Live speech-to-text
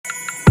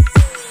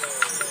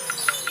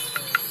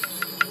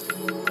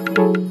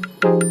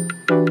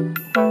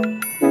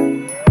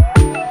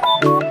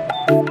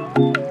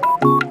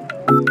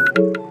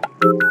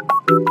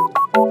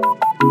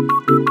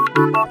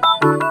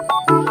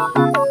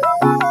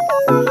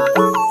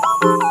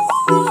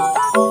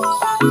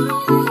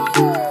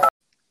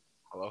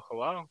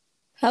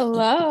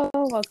Hello,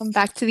 welcome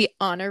back to the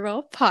Honor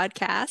Roll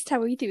podcast.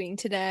 How are you doing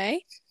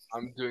today?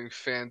 I'm doing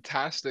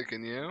fantastic,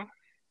 and you?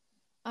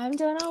 I'm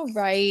doing all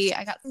right.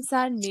 I got some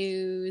sad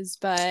news,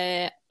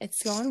 but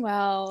it's going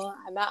well.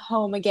 I'm at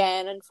home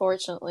again,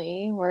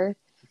 unfortunately. We're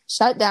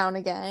shut down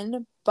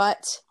again,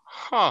 but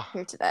Huh.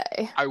 here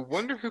today. I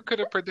wonder who could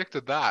have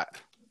predicted that.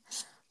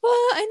 Well,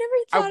 I never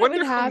I thought it would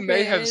wonder who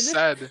may have happen.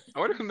 said, I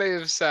wonder who may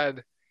have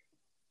said,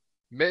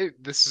 may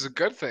this is a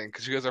good thing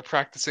because you guys are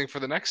practicing for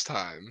the next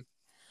time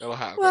it'll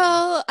happen.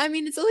 Well, I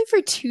mean, it's only for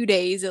 2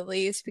 days at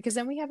least, because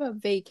then we have a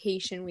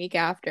vacation week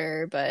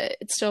after, but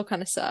it still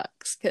kind of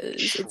sucks because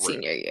it's True.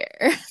 senior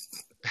year.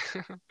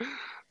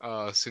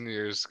 Senior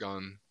year's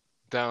gone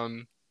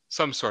down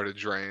some sort of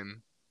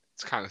drain.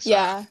 It's kind of sad.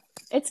 Yeah,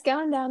 it's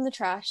gone down the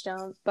trash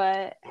dump,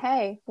 but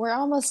hey, we're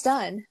almost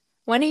done.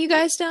 When are you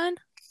guys done?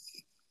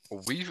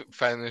 We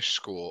finished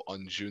school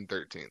on June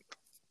 13th,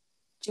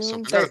 so June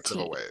we got a bit of a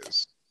 13th.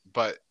 ways.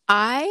 But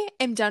I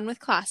am done with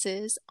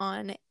classes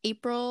on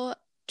April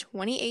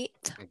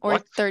 28th or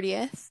what?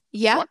 30th.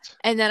 Yeah, What?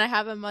 and then I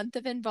have a month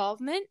of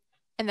involvement,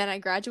 and then I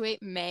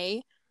graduate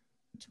May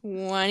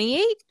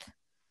 28th.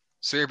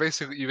 So you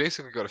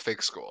basically go to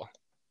fake school.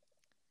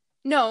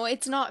 No,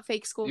 it's not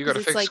fake school You go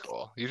because to it's fake like,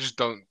 school. You just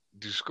don't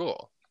do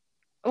school.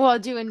 well,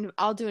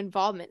 I'll do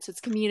involvement, so it's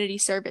community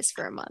service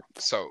for a month.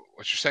 So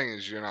what you're saying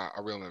is you're not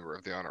a real member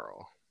of the honor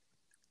roll.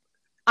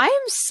 I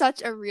am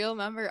such a real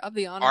member of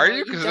the honor Are roll. you?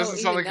 You Because it doesn't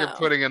don't sound even like you're know.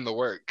 putting in the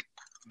work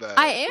I that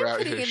am we're out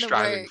putting here in the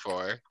striving work.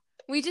 for.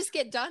 We just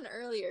get done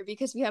earlier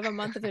because we have a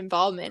month of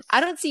involvement. I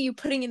don't see you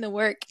putting in the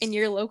work in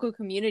your local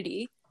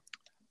community.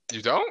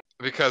 You don't?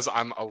 Because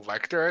I'm a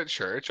lector at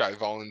church. I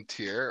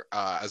volunteer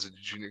as a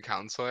junior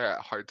counselor at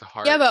Heart to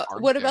Yeah, Heart but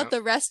Farm what about Camp.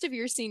 the rest of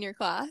your senior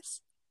class?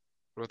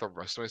 With the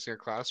rest of my senior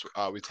class,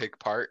 we take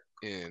part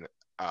in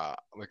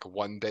like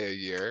one day a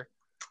year.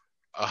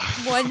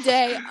 One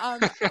day,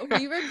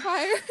 we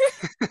require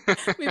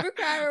we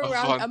require of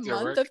around a volunteer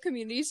month work. of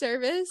community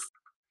service.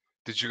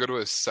 Did you go to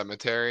a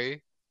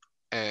cemetery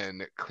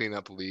and clean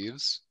up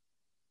leaves?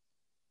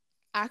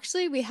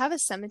 Actually, we have a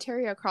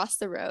cemetery across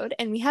the road,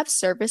 and we have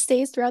service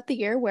days throughout the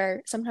year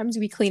where sometimes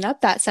we clean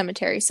up that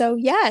cemetery. So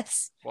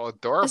yes, Well,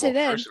 yes, I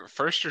adorable. did.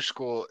 First your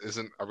school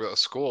isn't a real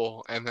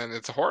school, and then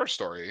it's a horror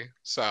story.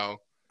 So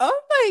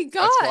Oh my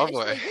that's gosh! lovely.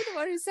 Well,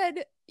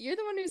 you're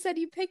the one who said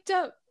you picked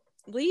up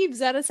leaves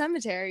at a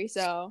cemetery.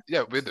 So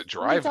Yeah, we had to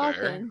what are we drive there.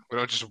 talking? We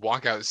don't just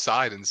walk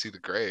outside and see the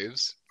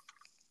graves.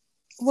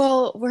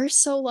 Well, we're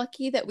so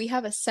lucky that we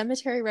have a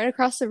cemetery right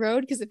across the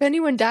road because if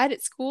anyone died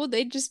at school,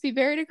 they'd just be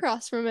buried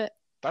across from it.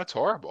 That's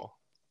horrible.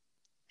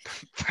 Yeah,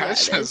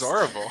 That's it just is.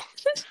 horrible.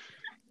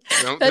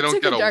 They That don't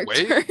took get a a dark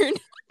wake. turn.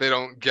 They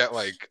don't get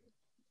like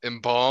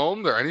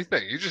embalmed or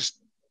anything. You just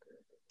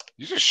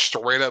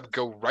straight up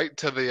go right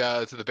to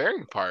the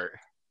burying part.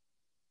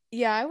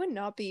 Yeah, I would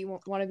not be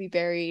want to be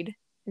buried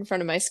in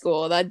front of my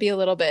school. That'd be a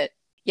little bit,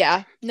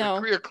 yeah,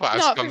 no, Your class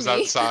not for comes me.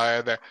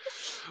 outside.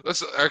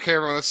 Okay,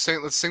 everyone, let's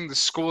sing the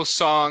school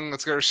song.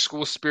 Let's get our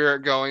school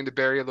spirit going to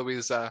bury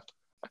Louisa.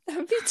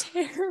 That'd be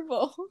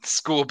terrible.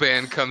 School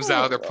band comes Oh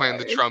out. They're playing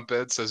the Lord.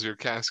 trumpets as your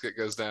casket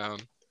goes down.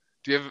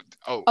 Do you have?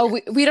 Oh, Oh,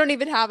 we don't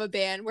even have a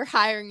band. We're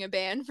hiring a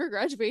band for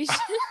graduation.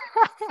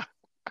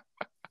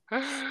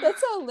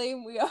 That's how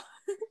lame we are.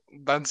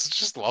 that's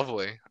just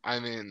lovely. I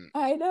mean,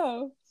 I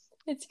know.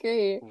 It's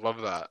great.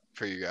 love that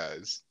for you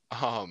guys.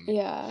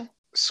 Yeah.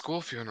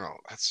 School funeral.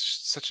 That's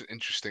such an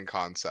interesting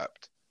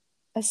concept.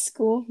 A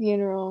school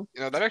funeral.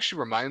 That actually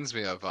reminds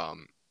me of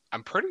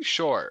I'm pretty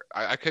sure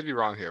I could be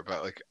wrong here,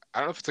 but like I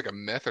don't know if it's like a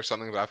myth or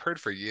something, but I've heard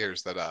for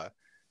years that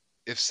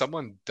if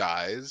someone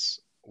dies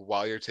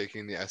while you're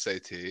taking the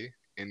SAT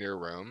in your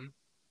room,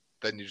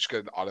 then you just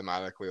get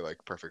automatically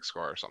like perfect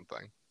score or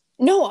something.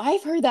 No,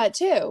 I've heard that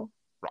too.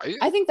 Right?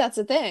 I think that's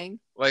a thing.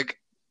 Like,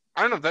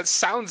 I don't know, that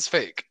sounds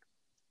fake.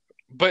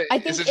 But I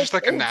is think it just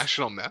like a it's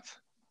national myth?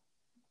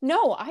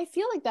 no, I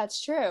feel like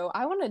that's true.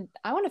 I want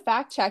to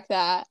fact check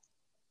that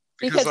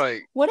Because because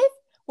like what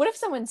if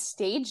someone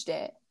staged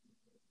it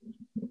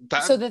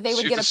that so that they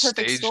would you have get to a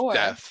perfect stage score?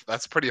 death.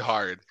 That's pretty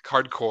hard.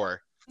 Hardcore.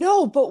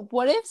 No, but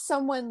what if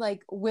someone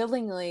like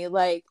willingly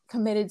like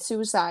committed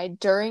suicide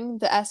during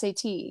the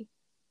SAT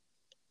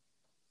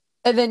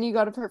and then you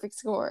got a perfect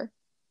score?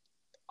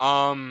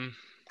 Um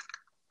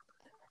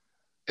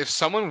if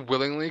someone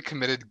willingly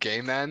committed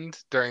game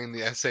end during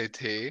the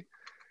SAT,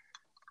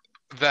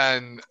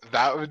 then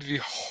that would be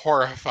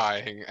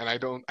horrifying and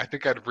I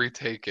think I'd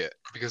retake it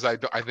because I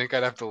think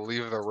I'd have to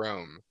leave the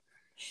room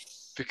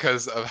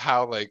because of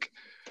how like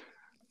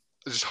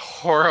just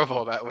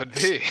horrible that would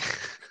be.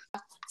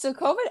 So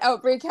COVID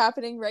outbreak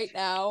happening right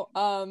now.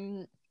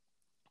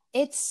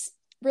 It's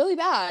really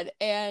bad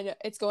and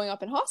it's going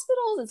up in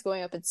hospitals, it's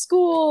going up in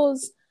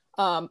schools.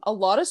 A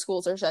lot of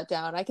schools are shut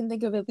down. I can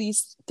think of at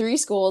least 3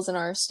 schools in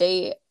our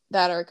state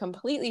that are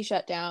completely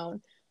shut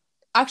down.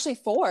 Actually,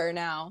 4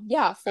 now.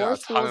 Yeah, Yeah, four a ton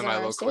schools in in my our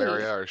local state.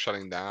 area are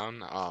shutting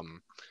down.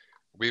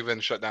 We've been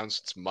shut down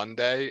since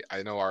Monday.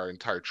 I know our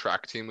entire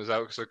track team was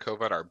out because of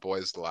COVID. Our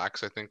boys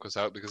lax, I think, was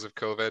out because of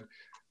COVID.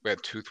 we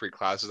had 2, 3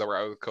 classes that were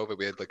out with COVID.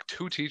 We had like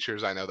 2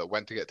 teachers I know that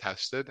went to get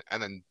tested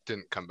and then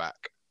didn't come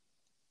back.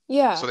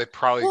 Yeah. So they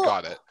probably Well,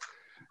 got it.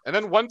 And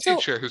then one so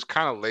teacher who's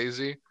kind of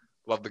lazy,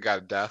 loved the guy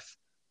to death,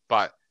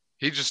 but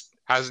he just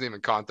hasn't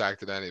even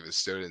contacted any of his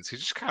students. He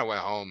just kind of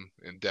went home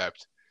and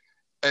dipped.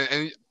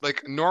 And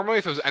like normally,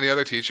 if it was any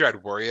other teacher,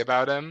 I'd worry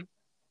about him.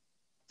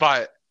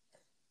 But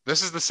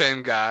this is the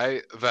same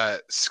guy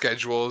that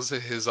schedules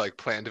his like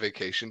planned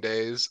vacation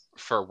days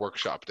for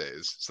workshop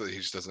days so that he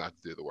just doesn't have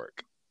to do the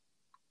work.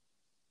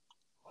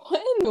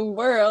 what in the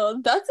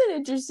world? That's an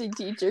interesting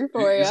teacher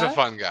for He's a you.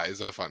 fun guy.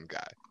 He's a fun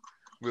guy.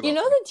 We You love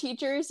know, him. the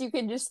teachers, you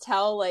can just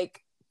tell,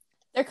 like,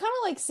 they're kind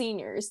of like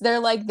seniors. They're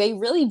like, they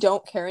really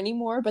don't care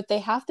anymore, but they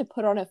have to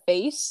put on a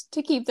face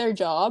to keep their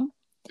job.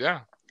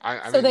 Yeah.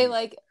 I So they, mean,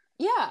 like,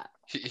 yeah.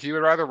 he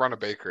would rather run a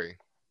bakery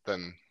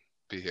than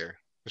be here,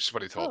 which is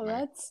what he told Oh, me.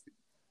 that's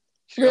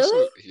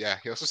really?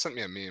 He also sent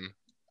me a meme.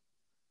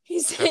 He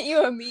sent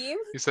you a meme?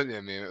 He sent me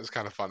a meme. It was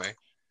kind of funny. It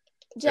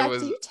Jack, do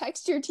was, you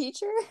text your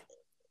teacher?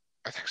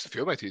 I texted a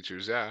few of my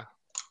teachers, yeah,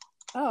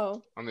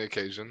 Oh, on the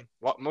occasion.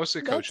 Well,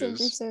 mostly that's coaches,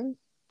 interesting.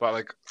 but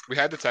like we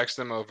had to text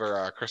them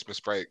over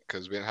Christmas break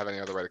because we didn't have any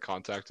other way to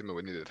contact him and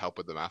we needed help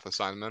with the math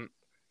assignment.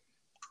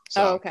 Oh,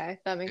 So okay.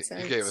 That makes he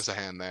gave sense. us a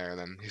hand there, and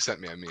then he sent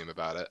me a meme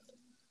about it,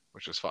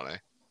 which was funny.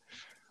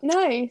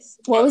 Nice.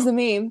 What But was the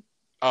meme?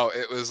 oh,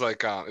 it was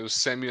like it was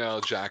Samuel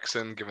L.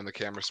 Jackson giving the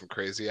camera some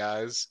crazy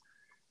eyes,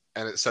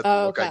 and it said the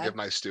Oh, look I okay. give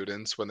my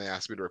students when they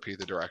ask me to repeat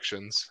the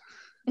directions.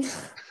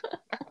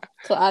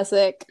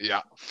 Classic.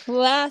 Yeah.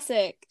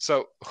 Classic.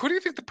 So, who do you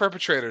think the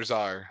perpetrators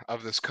are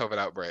of this COVID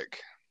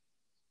outbreak?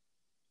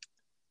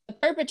 The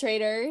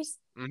perpetrators.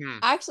 Mm-hmm.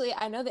 Actually,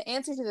 I know the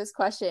answer to this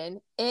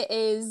question. It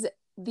is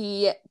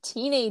the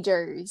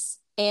teenagers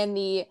and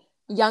the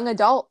young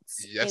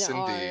adults in Yes,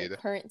 our indeed.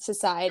 current If we're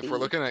society.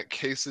 looking at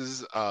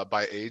cases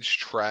by age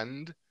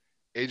trend,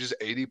 ages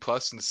 80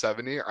 plus and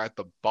 70 are at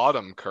the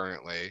bottom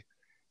currently,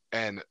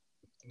 and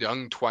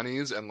young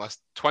 20s and less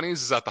 20s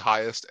is at the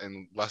highest,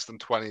 and less than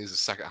 20s is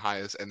second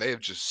highest, and they have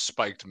just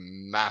spiked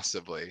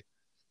massively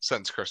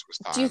since Christmas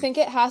Do you time. think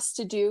it has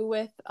to do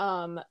with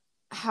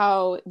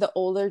how the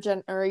older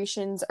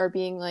generations are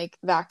being like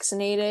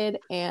vaccinated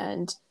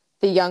and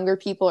the younger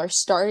people are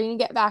starting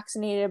to get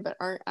vaccinated but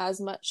aren't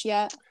as much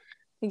yet?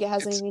 Think it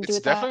has anything to do It's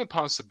with that? definitely a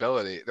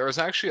possibility. There was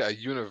actually a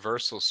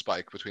universal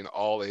spike between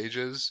all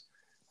ages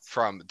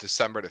from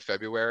December to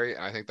February,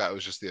 and I think that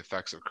was just the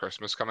effects of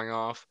Christmas coming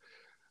off.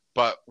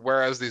 But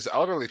whereas these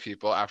elderly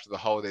people, after the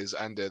holidays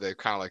ended, they've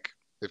kind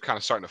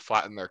of starting to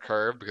flatten their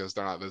curve because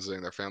they're not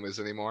visiting their families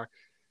anymore.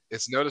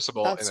 It's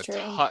noticeable in That's a true.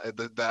 ton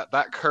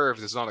that curve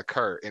does not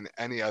occur in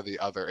any of the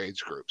other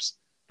age groups.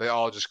 They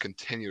all just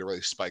continue to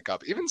really spike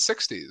up. Even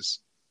 60s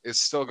is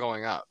still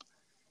going up,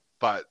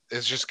 but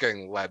it's just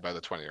getting led by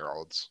the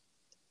 20-year-olds.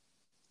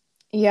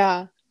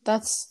 Yeah,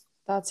 that's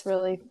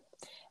really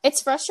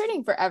it's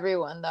frustrating for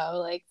everyone though,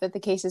 like that the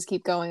cases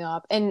keep going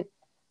up. And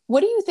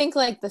what do you think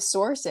like the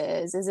source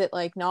is? Is it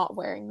like not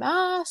wearing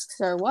masks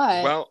or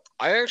what? Well,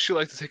 I actually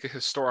like to take a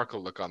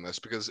historical look on this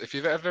because if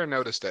you've ever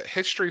noticed it,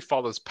 history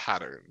follows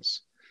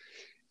patterns.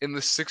 In the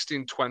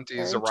 1620s,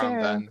 Very around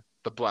true. then,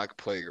 the Black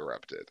Plague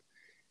erupted.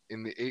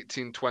 In the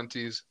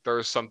 1820s, there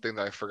was something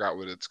that I forgot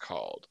what it's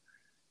called.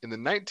 In the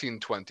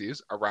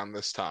 1920s, around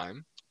this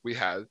time, we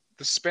had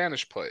the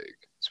Spanish plague,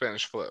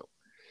 Spanish flu.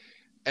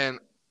 And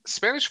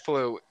Spanish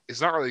flu is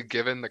not really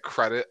given the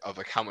credit of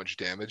like how much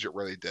damage it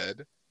really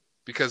did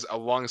because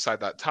alongside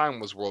that time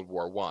was World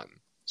War One.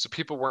 So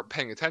people weren't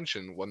paying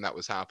attention when that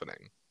was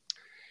happening.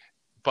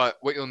 But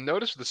what you'll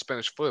notice with the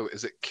Spanish flu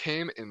is it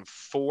came in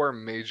 4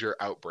 major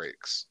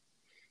outbreaks.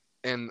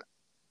 And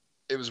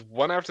it was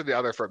one after the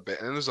other for a bit,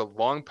 and then there's a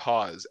long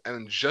pause, and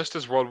then just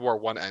as World War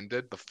One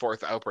ended, the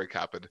fourth outbreak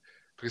happened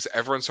because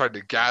everyone started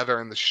to gather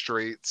in the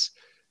streets.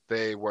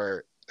 They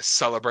were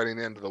celebrating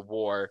the end of the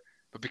war,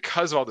 but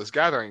because of all this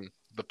gathering,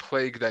 the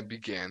plague then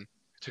began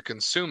to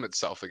consume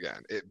itself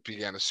again. It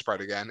began to spread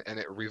again, and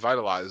it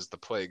revitalized the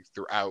plague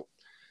throughout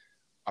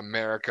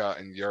America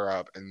and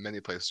Europe and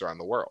many places around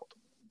the world.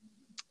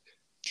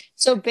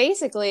 So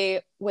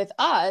basically, with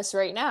us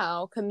right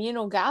now,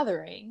 communal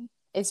gathering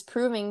is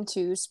proving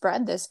to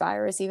spread this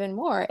virus even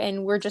more,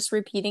 and we're just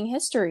repeating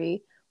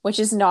history, which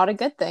is not a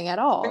good thing at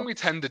Thing all. we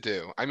tend to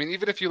do. I mean,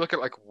 even if you look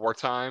at like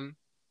wartime,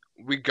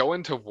 we go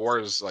into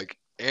wars like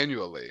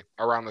annually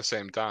around the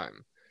same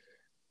time.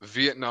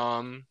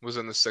 Vietnam was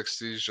in the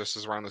 60s, just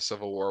as around the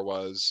Civil War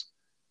was.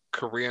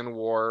 Korean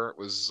War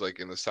was like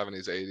in the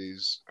 70s,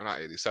 80s, or not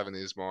 80s,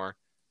 70s more.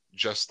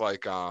 Just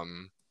like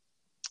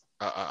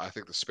I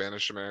think the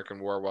Spanish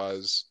American War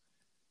was.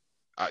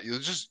 You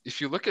just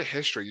if you look at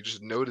history, you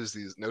just notice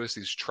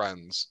these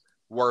trends.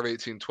 War of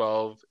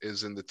 1812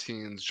 is in the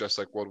teens, just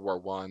like World War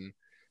One.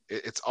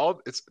 It's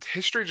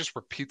history just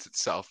repeats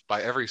itself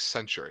by every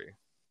century.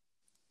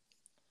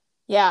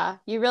 Yeah,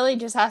 you really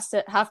just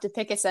have to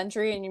pick a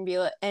century and you be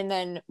like, and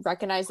then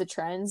recognize the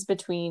trends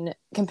between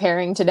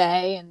comparing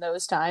today and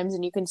those times,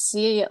 and you can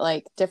see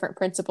like different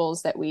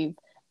principles that we've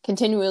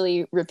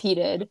continually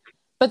repeated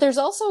But there's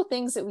also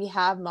things that we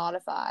have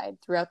modified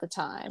throughout the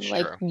time,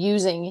 like Sure.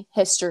 using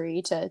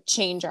history to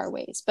change our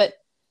ways. But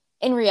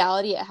in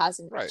reality, it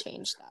hasn't Right.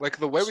 changed that Like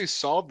the way much. we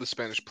solved the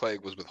Spanish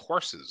plague was with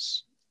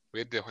horses. We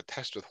had to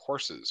test with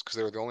horses because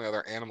they were the only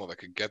other animal that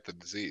could get the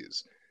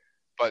disease.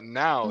 But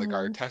now, like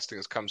our Hmm. testing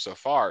has come so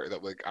far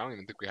that like I don't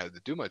even think we had to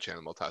do much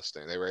animal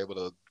testing. They were able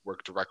to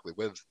work directly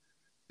with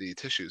the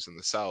tissues and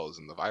the cells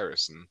and the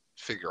virus and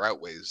figure out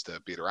ways to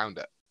beat around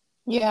it.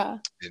 Yeah.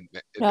 No,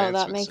 that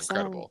Advancements makes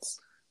incredible. sense.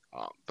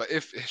 But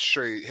if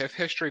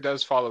history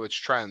does follow its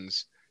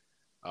trends,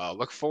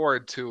 look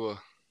forward to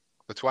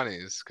the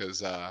 20s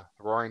because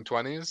Roaring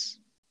 20s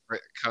right,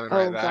 coming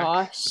right Oh back.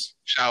 gosh.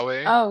 Shall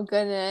we? Oh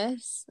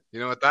goodness. You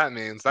know what that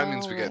means? That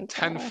means Oh we my get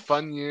 10 gosh.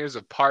 fun years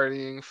of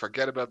partying,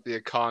 forget about the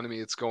economy,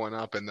 it's going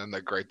up, and then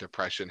the Great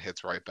Depression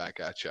hits right back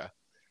at you.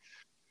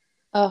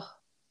 Oh,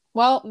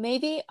 well,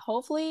 maybe,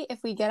 hopefully,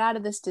 if we get out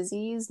of this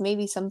disease,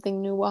 maybe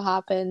something new will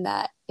happen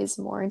that is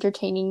more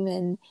entertaining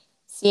than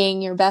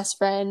seeing your best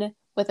friend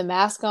with a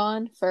mask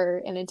on for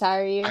an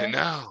entire I year.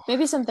 know.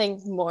 Maybe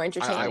something more I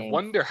entertaining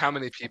wonder how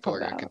many will people come are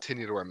going to about.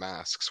 continue to wear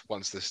masks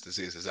once this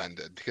disease is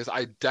ended, because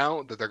I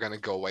doubt that they're going to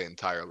go away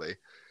entirely.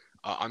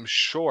 I'm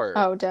sure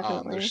Oh, there's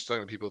definitely. still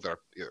going to be people that are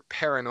either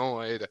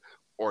paranoid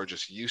or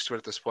just used to it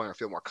at this point or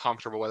feel more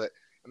comfortable with it,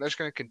 and they're just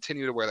going to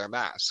continue to wear their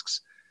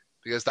masks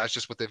because that's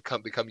just what they've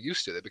become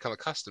used to. They've become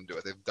accustomed to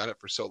it. They've done it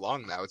for so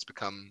long now; it's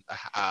become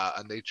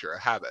a nature, a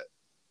habit.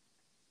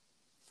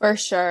 For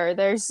sure.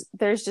 There's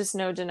just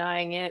no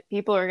denying it.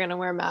 People are gonna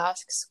wear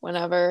masks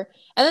whenever.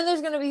 And then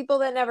there's gonna be people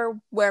that never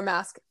wear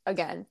masks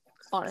again,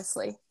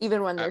 honestly,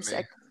 even when they're At me,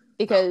 sick. no, I'll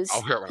Because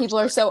wear it when I'm people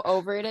are sick. so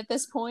over it at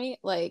this point.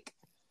 Like,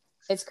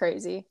 it's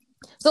crazy.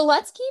 So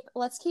let's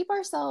keep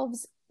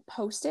ourselves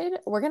posted.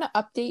 We're gonna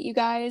update you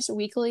guys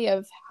weekly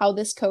of how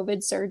this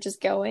COVID surge is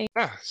going.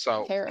 Yeah,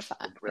 so yeah,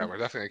 Terrifying. we're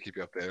definitely gonna keep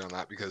you updated on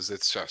that because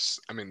it's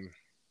just, I mean,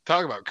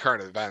 talking about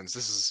current events,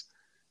 this is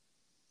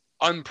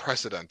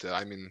unprecedented.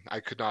 I mean, I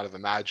could not have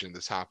imagined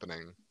this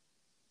happening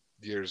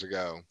years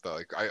ago. But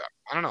like, I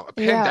don't know,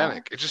 a Yeah,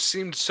 pandemic. It just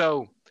seemed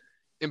so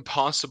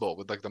impossible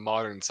with like the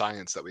modern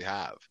science that we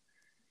have,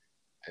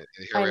 and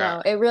here I we are.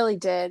 know. It really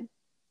did.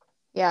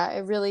 Yeah,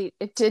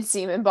 it did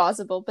seem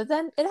impossible, but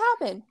then it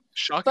happened.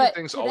 Shocking But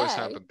things always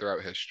today, happen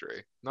throughout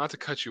history. Not to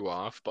cut you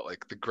off, but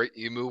like the Great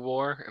Emu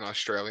War in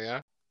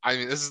Australia. I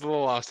mean, this is a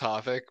little off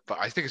topic, but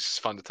I think it's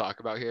just fun to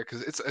talk about here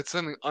because it's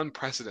something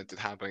unprecedented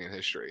happening in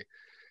history.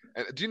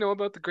 And do you know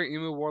about the Great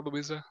Emu War,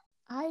 Louisa?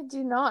 I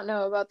do not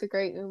know about the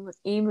Great Emu All right,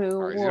 do you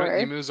know what War.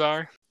 emus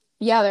are?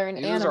 Yeah, they're an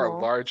Emus are a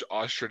animal. large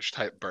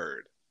ostrich-type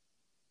bird,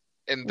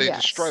 and they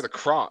destroy Yes. the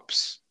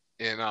crops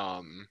in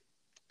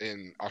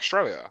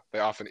Australia. They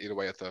often eat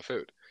away at the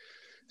food.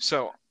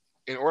 So,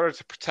 in order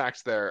to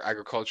protect their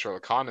agricultural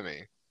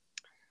economy,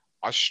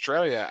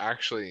 Australia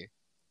actually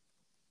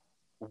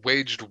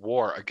waged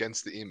war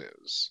against the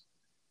emus.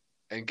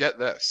 And get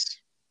this,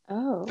 they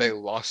Oh.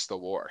 lost the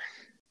war.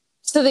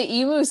 So the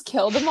emus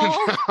killed them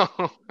all?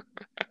 No.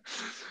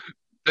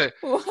 they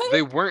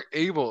they What? weren't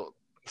able.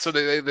 So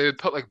they would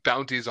put like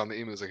bounties on the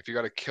emus. Like if you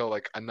got to kill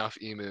like enough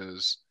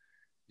emus,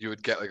 you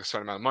would get like a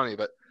certain amount of money.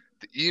 But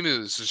the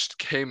emus just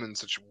came in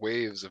such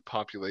waves of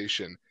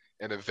population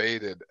and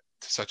evaded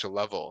to such a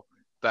level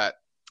that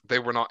they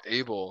were not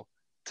able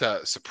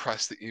to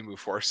suppress the emu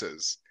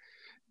forces.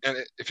 And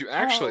if you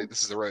actually, Oh.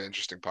 this is a really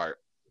interesting part.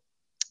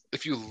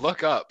 If you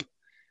look up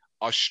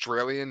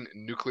Australian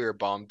nuclear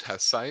bomb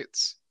test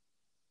sites,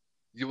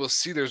 you will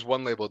see there's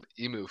one labeled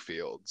emu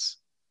fields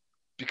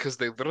because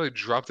they literally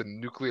dropped a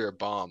nuclear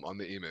bomb on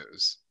the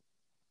emus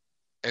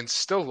and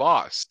still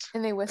lost.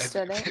 And they And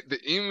withstood it. the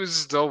emus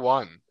still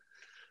won.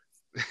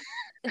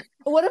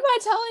 What am I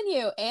telling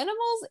you?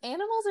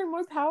 Animals are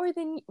more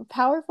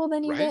powerful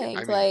than you Right? I think.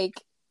 mean,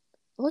 Like,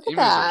 look at emus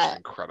are just that.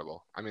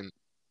 incredible. I mean,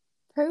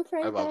 Proof I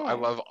right love I there.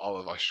 love all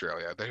of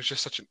Australia. There's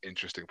just such an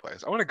interesting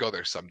place. I want to go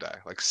there someday.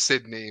 Like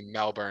Sydney,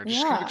 Melbourne,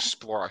 just kind of Yeah.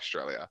 explore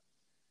Australia.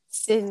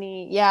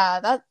 Sydney. Yeah,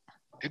 that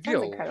It'd be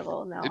sounds a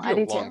incredible. No, it'd be I a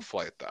do long too.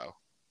 flight though.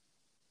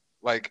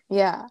 Like,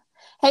 Yeah.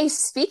 Hey,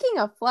 speaking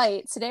of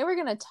flight, today we're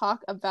going to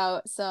talk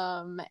about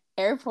some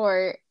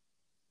airport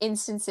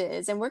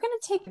instances and we're going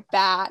to take it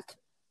back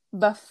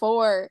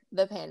before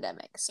the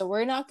pandemic. So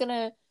we're not going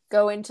to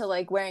go into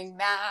like wearing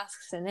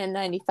masks and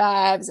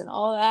N95s and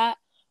all that.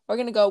 We're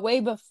going to go way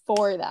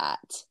before that,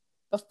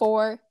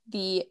 before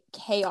the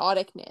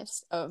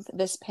chaoticness of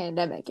this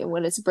pandemic and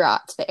what it's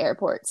brought to the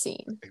airport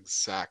scene.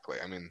 exactly.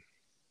 I mean,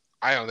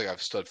 I don't think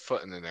I've stood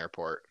foot in an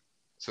airport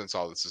since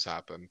all this has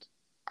happened.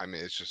 I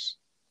mean, it's just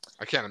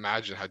I can't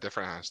imagine how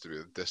different it has to be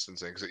with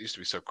distancing because it used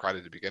to be so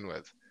crowded to begin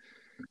with.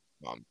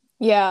 Um,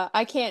 Yeah,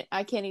 I can't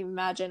even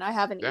imagine. I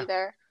haven't yeah,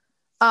 either.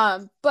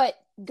 But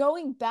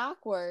going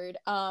backward,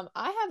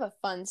 I have a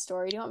fun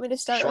story. Do you want me to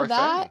start sure with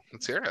that? thing.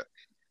 Let's hear it.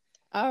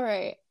 All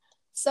right.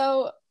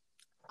 So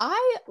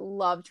I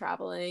love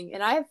traveling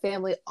and I have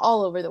family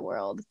all over the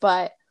world,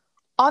 but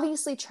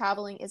obviously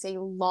traveling is a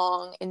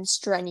long and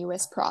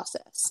strenuous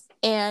process.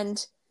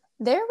 And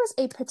there was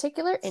a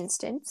particular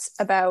instance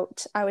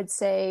about, I would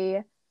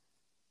say,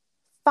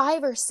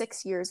 5 or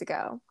 6 years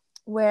ago,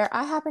 where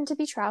I happened to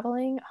be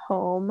traveling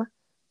home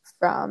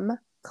from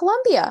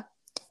Colombia.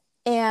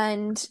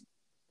 And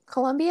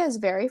Colombia is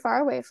very far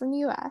away from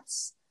the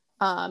US.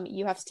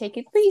 You have to take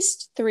at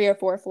least 3 or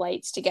 4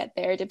 flights to get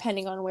there,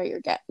 depending on where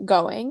you're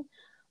going.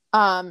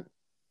 Um,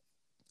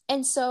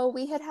 and so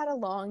we had a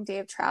long day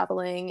of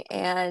traveling,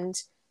 and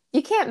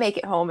you can't make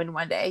it home in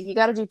one day. You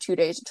got to do 2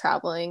 days of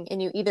traveling,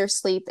 and you either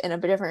sleep in a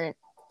different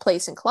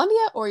place in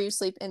Colombia or you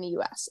sleep in the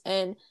US.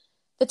 And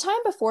the time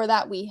before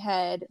that, we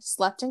had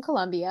slept in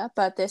Colombia,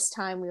 but this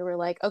time we were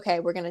like, okay,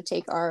 we're going to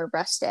take our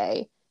rest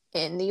day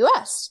in the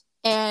US.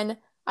 And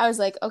I was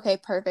like, okay,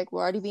 perfect.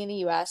 We'll already be in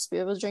the US, be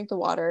able to drink the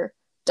water.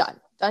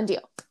 Done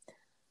deal.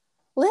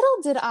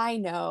 Little did I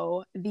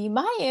know, the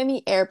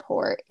Miami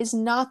airport is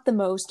not the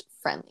most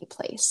friendly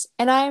place.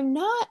 And I'm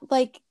not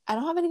like, I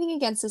don't have anything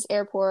against this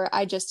airport.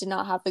 I just did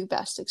not have the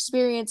best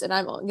experience, and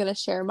I'm going to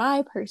share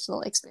my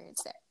personal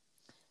experience there.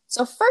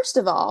 So first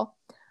of all,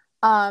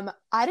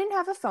 I didn't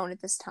have a phone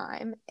at this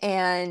time,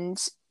 and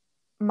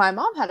my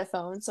mom had a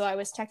phone, so I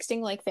was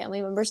texting like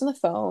family members on the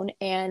phone,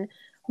 and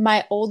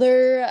my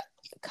older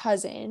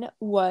cousin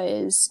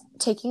was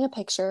taking a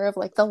picture of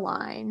like the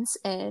lines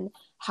and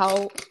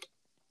how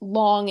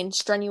long and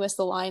strenuous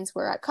the lines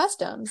were at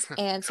customs.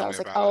 And so I was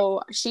like,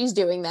 oh, she's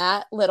doing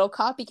that. Little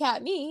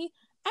copycat me.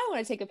 I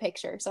want to take a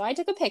picture. So I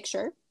took a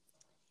picture,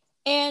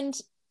 and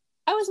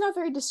I was not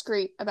very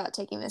discreet about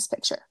taking this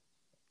picture.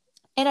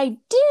 And I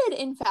did,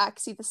 in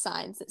fact, see the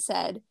signs that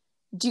said,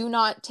 do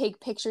not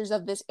take pictures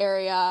of this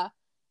area.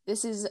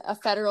 This is a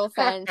federal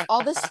offense,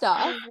 all this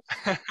stuff.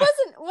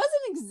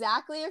 Wasn't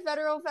exactly a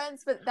federal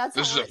offense, but that's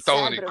not what it said.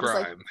 But it was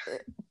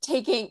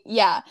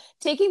like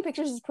taking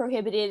pictures is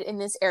prohibited in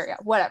this area,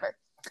 whatever.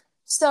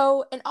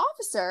 So an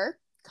officer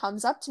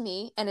comes up to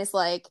me and is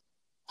like,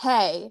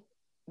 hey,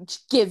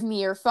 give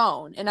me your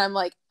phone. And I'm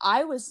like,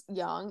 I was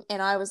young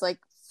and I was like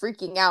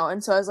freaking out.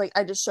 And so I was like,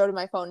 I just showed him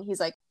my phone. And he's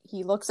like,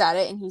 he looks at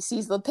it and he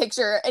sees the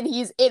picture and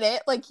he's in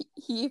it. Like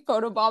he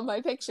photobombed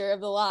my picture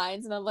of the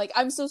lines. And I'm like,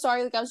 I'm so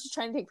sorry. Like I was just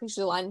trying to take pictures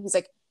of the line. And he's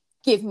like,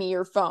 give me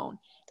your phone.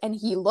 And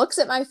he looks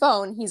at my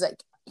phone. He's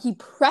like, he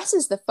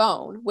presses the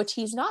phone, which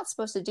he's not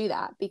supposed to do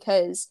that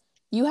because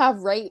you have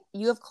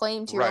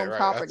claim to your own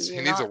property.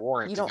 He needs a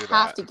warrant. You don't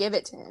have to give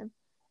it to him.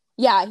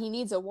 Yeah, he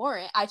needs a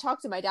warrant. I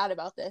talked to my dad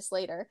about this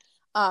later.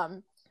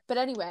 But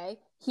anyway,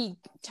 he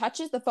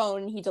touches the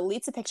phone, he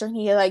deletes the picture, and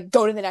he like,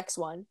 go to the next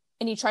one.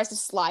 And he tries to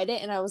slide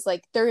it, and I was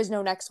like, there is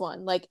no next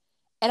one. Like,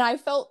 and I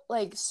felt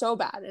like so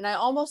bad. And I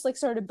almost like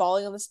started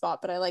bawling on the spot,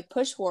 but I like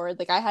pushed forward.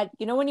 Like I had,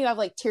 when you have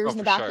like tears in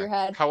the back of your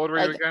head. How old were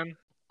you again?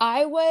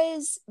 I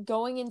was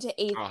going into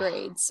 8th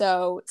grade,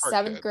 so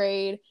 7th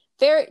grade.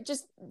 Very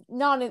just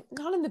not in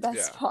the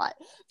best spot.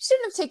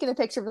 Shouldn't have taken a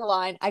picture of the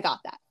line. I got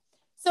that.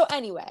 So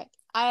anyway,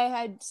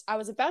 I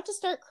was about to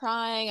start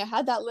crying. I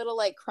had that little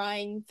like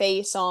crying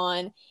face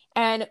on,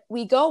 and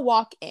we go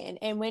walk in.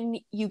 And when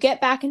you get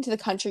back into the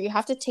country, you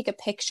have to take a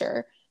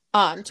picture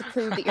to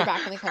prove that you're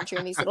back in the country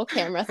on these little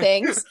camera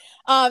things.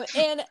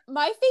 And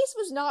my face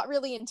was not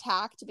really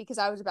intact because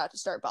I was about to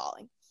start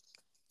bawling.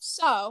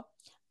 So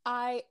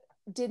I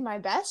did my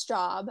best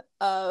job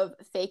of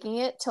faking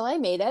it till I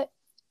made it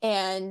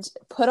and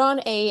put on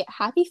a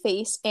happy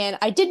face. And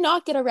I did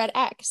not get a red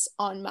X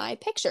on my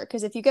picture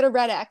because if you get a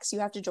red X, you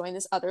have to join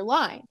this other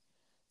line.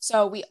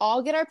 So we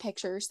all get our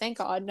pictures. Thank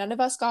God. None of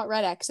us got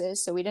red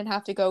X's, so we didn't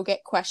have to go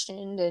get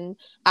questioned and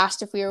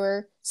asked if we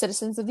were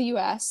citizens of the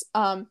US.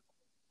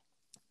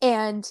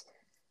 And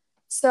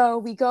so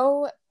we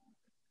go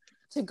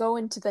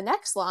into the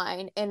next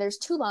line, and there's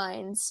 2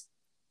 lines,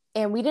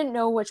 and we didn't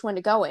know which one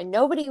to go in.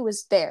 Nobody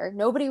was there.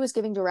 Nobody was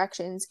giving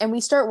directions. And we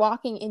start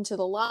walking into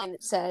the line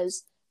that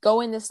says,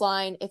 go in this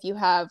line if you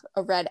have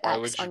a red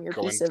X on your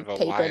piece of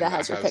paper that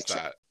has your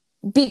picture.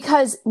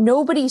 Because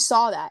nobody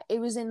saw that. It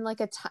was in like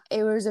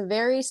it was a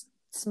very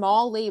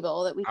small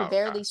label that we could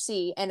barely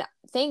see. And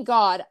thank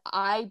God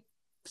I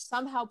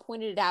somehow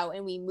pointed it out,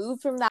 and we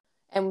moved from that.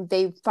 And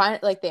they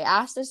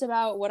asked us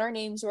about what our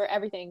names were,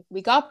 everything.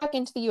 We got back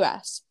into the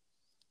US,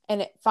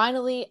 and it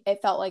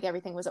felt like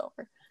everything was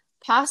over.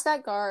 Past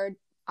that guard,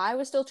 I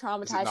was still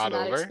traumatized from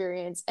that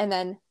experience. And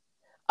then,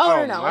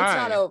 no, it's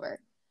not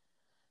over.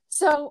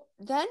 So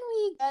then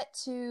we get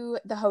to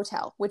the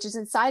hotel, which is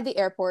inside the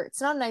airport. It's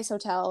not a nice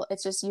hotel.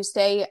 It's just you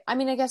stay. I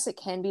mean, I guess it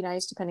can be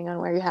nice depending on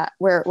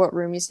what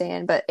room you stay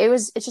in. But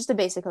it's just a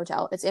basic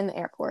hotel. It's in the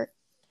airport.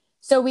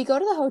 So we go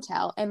to the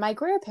hotel, and my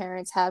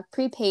grandparents have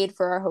prepaid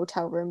for our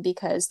hotel room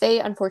because they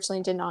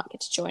unfortunately did not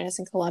get to join us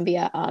in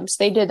Colombia. So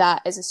they did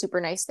that as a super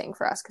nice thing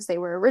for us because they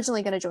were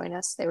originally going to join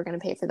us. They were going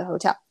to pay for the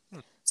hotel.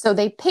 So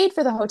they paid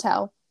for the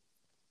hotel.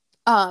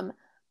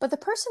 But the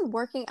person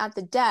working at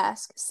the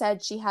desk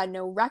said she had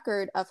no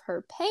record of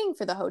her paying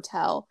for the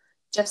hotel,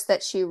 just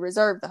that she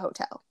reserved the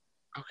hotel.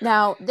 Okay.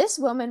 Now, this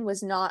woman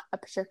was not a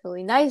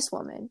particularly nice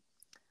woman.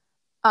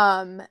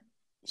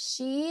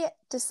 She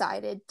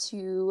decided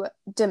to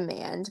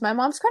demand my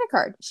mom's credit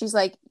card. She's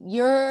like,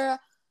 you're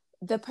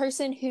the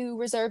person who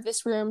reserved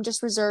this room,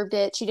 just reserved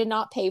it. She did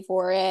not pay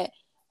for it.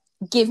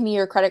 give me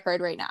your credit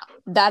card right now.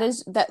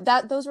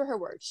 Those were her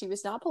words. She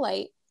was not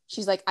polite.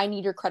 She's like, I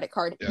need your credit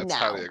card Yeah, it's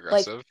highly now.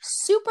 Like, aggressive.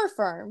 super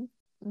firm.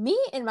 Me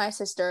and my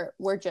sister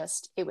were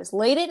it was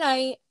late at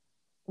night.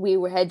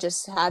 Had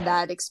just had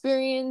that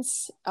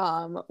experience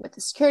with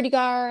the security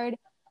guard.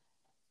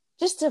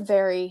 Just a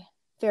very,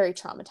 very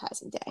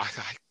traumatizing day.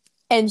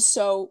 And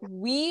so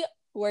we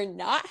were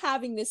not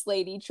having this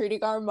lady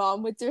treating our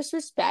mom with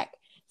disrespect.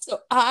 So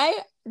I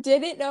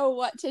didn't know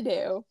what to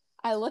do.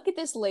 I look at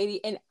this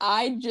lady and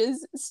I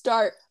just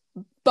start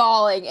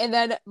bawling. And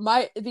then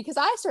because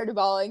I started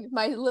bawling,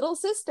 my little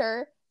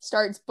sister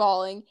starts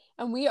bawling.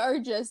 And we are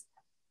just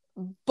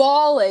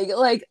bawling,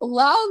 like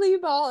loudly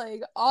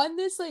bawling on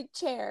this like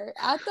chair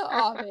at the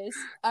office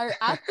or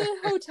at the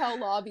hotel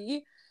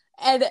lobby.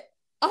 And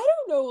I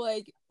don't know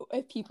like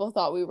if people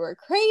thought we were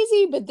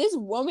crazy, but this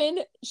woman,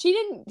 she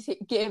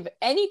didn't give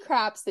any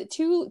craps that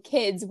two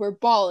kids were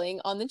bawling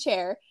on the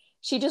chair.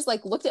 She just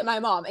like looked at my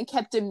mom and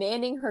kept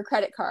demanding her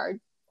credit card.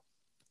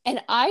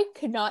 And I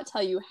could not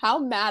tell you how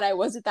mad I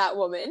was at that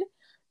woman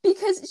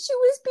because she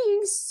was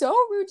being so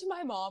rude to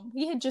my mom.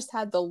 We had just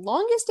had the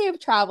longest day of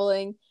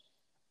traveling.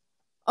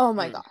 Oh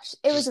my gosh.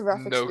 It was a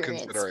rough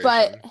experience.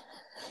 But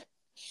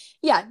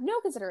yeah,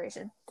 no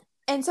consideration.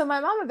 And so my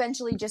mom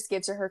eventually just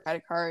gives her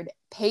credit card,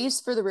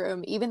 pays for the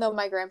room, even though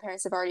my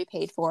grandparents have already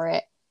paid for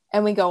it,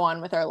 and we go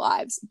on with our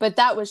lives. But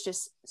that was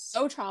just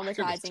so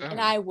traumatizing,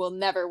 and I will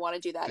never want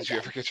to do that again. Did you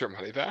ever get your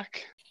money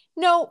back?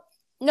 No.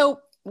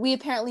 They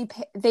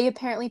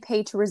apparently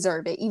paid to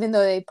reserve it, even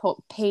though they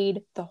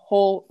paid the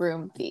whole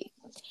room fee.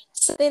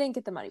 So they didn't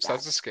get the money back. So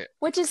that's a scam.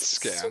 Which is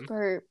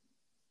super...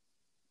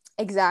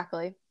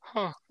 Exactly.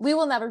 Huh. We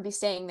will never be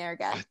staying there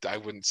again. I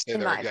wouldn't stay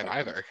there again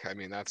either. I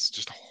mean, that's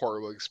just a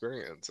horrible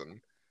experience. And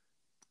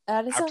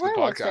that is a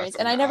horrible experience.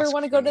 And I never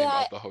want to go to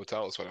that. The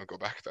hotel so I don't go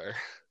back there.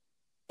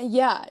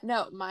 Yeah,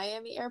 no,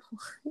 Miami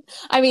Airport.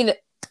 I mean,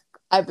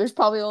 there's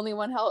probably only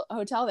one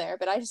hotel there,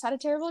 but I just had a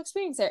terrible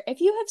experience there. If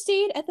you have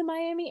stayed at the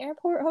Miami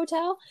Airport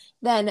Hotel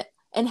and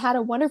had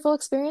a wonderful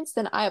experience,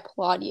 then I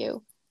applaud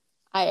you.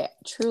 I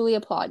truly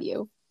applaud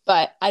you.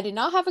 But I did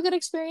not have a good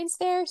experience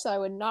there, so I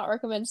would not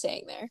recommend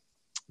staying there.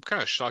 I'm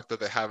kind of shocked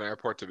that they have a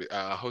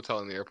hotel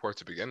in the airport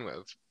to begin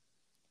with.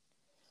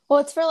 Well,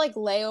 it's for like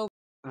layover.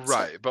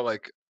 Right, but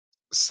like,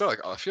 still, like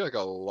I feel like a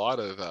lot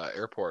of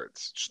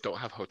airports just don't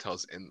have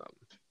hotels in them.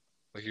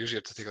 Like, you usually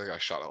have to take like a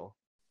shuttle.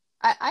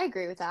 I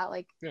agree with that.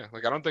 Like, yeah,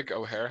 like I don't think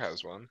O'Hare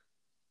has one.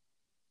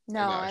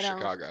 No, I don't.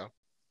 Chicago.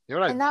 You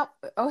know what? And that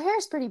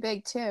O'Hare's pretty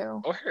big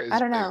too. O'Hare is I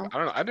don't big. know. I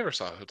don't know. I never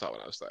saw a hotel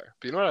when I was there.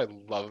 But you know what I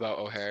love about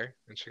O'Hare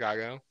in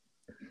Chicago?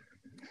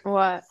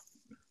 What?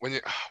 When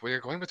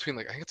you're going between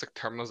like I think it's like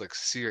terminals like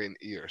C and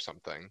E or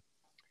something,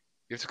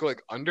 you have to go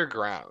like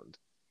underground,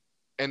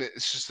 and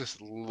it's just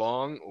this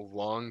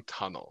long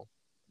tunnel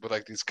with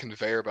like these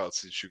conveyor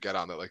belts that you get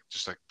on that like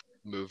just like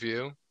move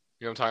you.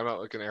 You know what I'm talking about?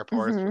 Like in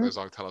airports where there's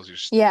long tunnels, you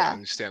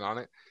stand on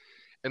it,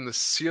 and the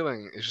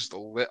ceiling is just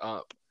lit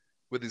up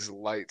with these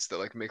lights that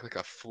like make like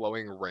a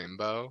flowing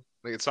rainbow.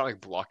 Like it's not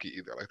like blocky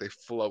either. Like they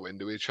flow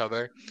into each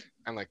other,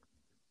 and like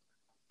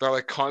they're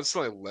like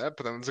constantly lit,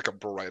 but then there's like a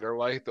brighter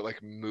light that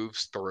like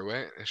moves through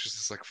it. It's just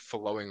this like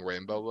flowing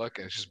rainbow look,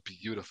 and it's just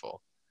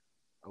beautiful.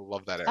 I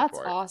love that airport.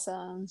 That's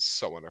awesome. It's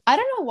so wonderful. I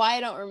don't know why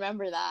I don't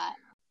remember that.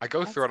 I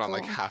go through it on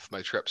like half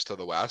my trips to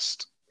the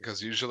West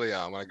because usually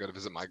when I go to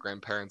visit my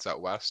grandparents out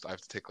West, I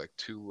have to take like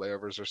 2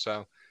 layovers or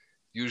so,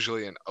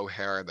 usually in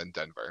O'Hare and then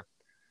Denver,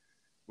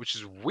 which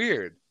is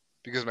weird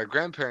because my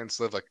grandparents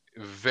live like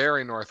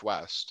very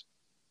northwest,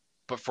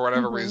 but for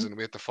whatever reason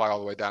we have to fly all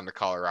the way down to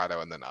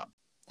Colorado and then up.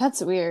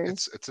 That's weird.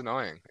 It's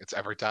annoying. It's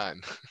every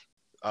time.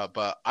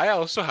 But I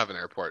also have an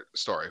airport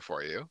story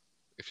for you,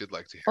 if you'd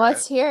like to hear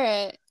Let's hear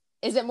it.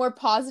 Is it more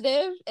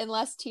positive and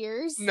less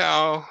tears?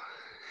 No.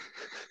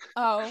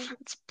 Oh.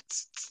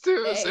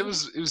 It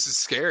was a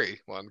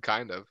scary one,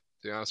 kind of,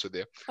 to be honest with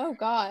you. Oh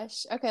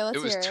gosh. Okay, let's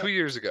hear it. It was 2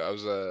 years ago. I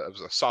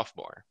was a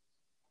sophomore,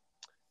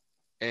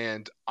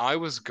 and I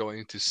was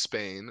going to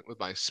Spain with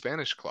my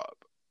Spanish club.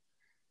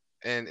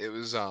 And it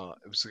was going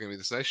to be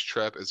this nice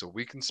trip. It was a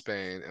week in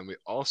Spain, and we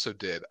also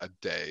did a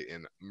day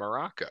in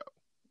Morocco.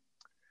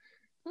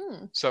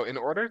 So in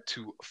order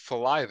to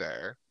fly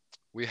there,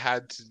 we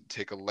had to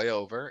take a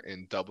layover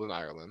in Dublin,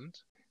 Ireland.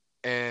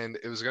 And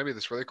it was going to be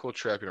this really cool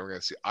trip. You know, we're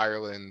going to see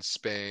Ireland,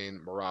 Spain,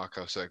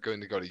 Morocco. So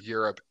going to go to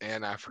Europe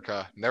and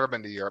Africa. Never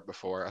been to Europe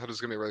before. I thought it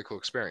was going to be a really cool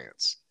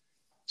experience.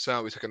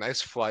 So we took a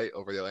nice flight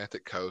over the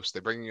Atlantic coast. They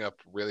bring you up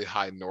really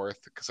high north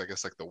because I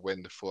guess like the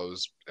wind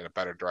flows in a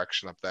better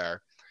direction up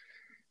there.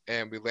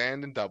 And we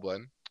land in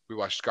Dublin. We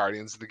watched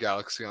Guardians of the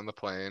Galaxy on the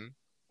plane.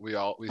 We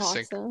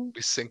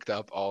synced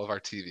up all of our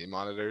TV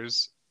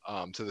monitors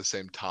to the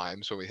same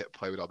time. So when we hit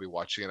play, we'd all be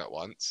watching it at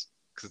once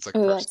because it's like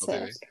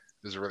personal TV. It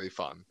was really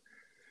fun.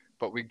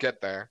 But we get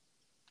there,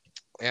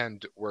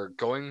 and we're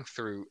going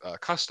through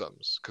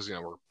customs because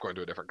we're going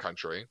to a different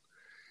country.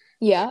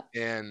 Yeah.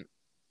 And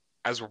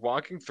as we're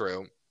walking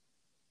through,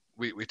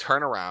 we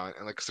turn around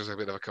and like 'cause there's a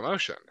bit of a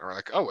commotion, and we're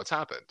like, oh, what's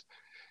happened?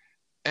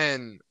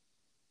 And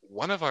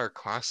one of our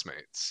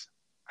classmates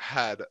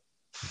had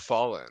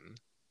fallen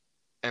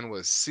and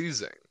was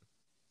seizing.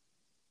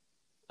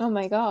 Oh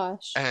my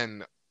gosh.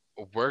 And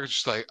we're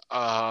just like,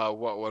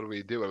 what do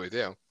we do? What do we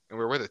do? And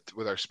we're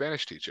with our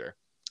Spanish teacher.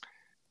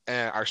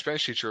 And our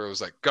Spanish teacher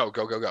was like, go,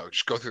 go, go, go.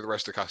 Just go through the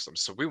rest of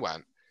customs. So we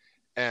went.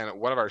 And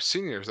one of our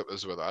seniors that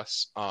was with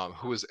us,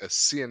 who was a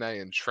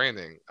CNA in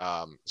training,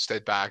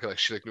 stayed back. Like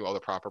she like knew all the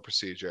proper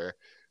procedure.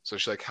 So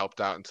she like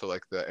helped out until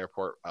like the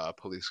airport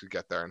police could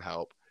get there and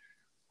help.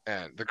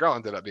 And the girl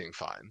ended up being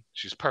fine.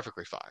 She's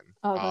perfectly fine.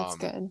 Oh, that's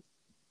good.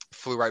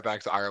 Flew right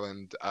back to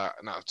Ireland.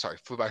 No, sorry,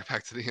 flew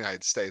back to the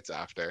United States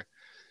after.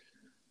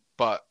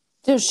 But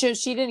So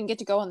she didn't get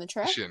to go on the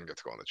trip? she didn't get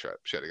to go on the trip.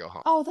 She had to go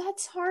home. Oh,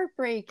 that's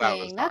heartbreaking. That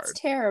was That's hard.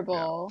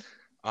 terrible.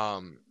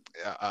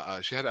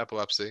 She had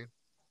epilepsy,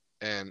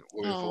 and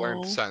what we've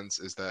learned since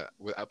is that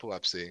with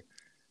epilepsy,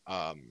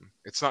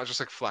 it's not just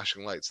like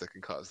flashing lights that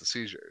can cause the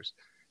seizures.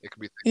 It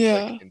could be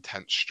things like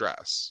intense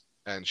stress,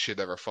 and she had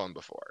never flown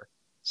before,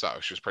 so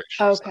she was pretty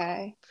stressed out.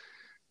 Okay.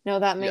 No,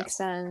 that makes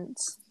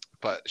sense.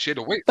 But she had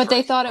to wait. But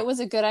they thought it was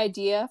a good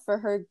idea for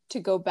her to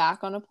go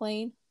back on a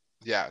plane?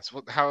 Yeah.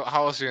 So how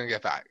else are you going to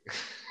get back?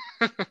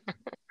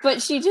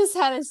 But she just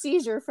had a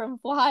seizure from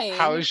flying.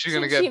 How is she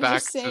going to get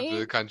back to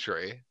the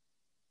country?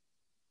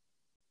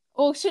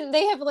 Well, shouldn't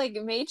they have like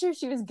made sure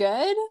she was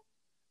good?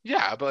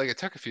 Yeah, but like it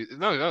took a few.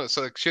 No.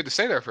 So like she had to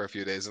stay there for a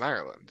few days in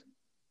Ireland.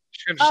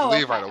 She couldn't just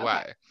leave right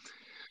away. Okay.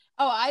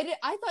 Oh, I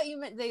thought you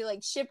meant they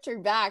like shipped her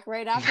back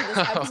right after this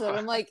episode.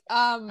 I'm like,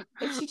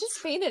 if she just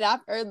fainted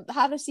after or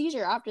had a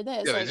seizure after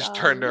this. Yeah, they just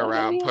turned her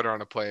around, put her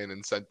on a plane,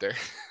 and sent her.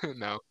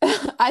 No.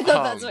 I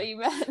thought that's what you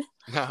meant.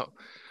 No.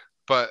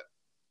 But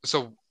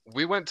so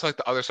we went to like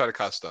the other side of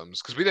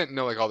customs because we didn't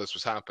know like all this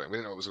was happening. We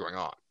didn't know what was going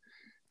on.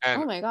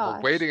 And oh my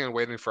gosh. we're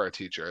waiting for our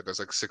teacher. There's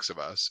like 6 of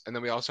us. And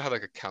then we also had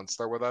like a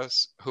counselor with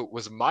us who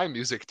was my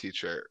music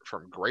teacher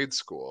from grade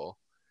school,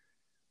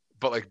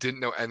 but like didn't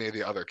know any of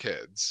the other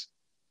kids.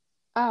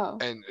 Oh.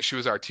 And she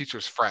was our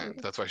teacher's friend.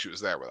 That's why she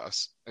was there with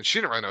us. And she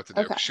didn't really know what to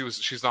do. Okay.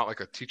 She's not like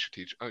a teacher.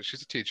 Oh,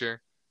 she's a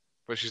teacher,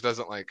 but she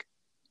doesn't like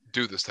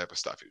do this type of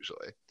stuff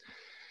usually.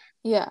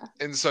 Yeah.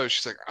 And so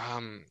she's like,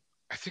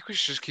 I think we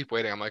should just keep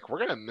waiting. I'm like, we're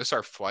gonna miss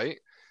our flight.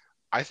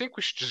 I think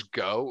we should just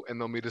go and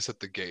they'll meet us at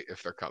the gate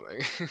if they're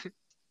coming.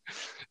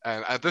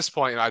 And at this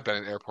point, I'd been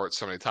in airports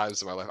so many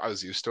times in my life, I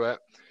was used to it.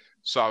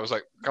 So I was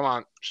like, come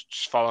on,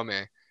 just follow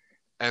me.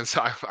 And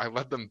so I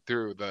led them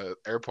through the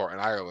airport in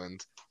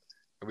Ireland.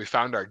 And we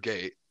found our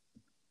gate.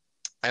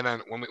 And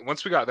then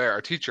once we got there, our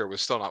teacher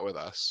was still not with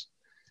us.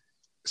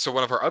 So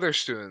one of our other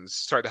students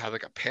started to have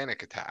like a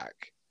panic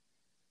attack.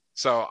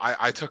 So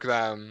I took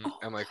them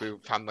and like we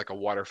found like a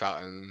water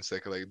fountain so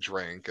they could like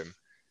drink and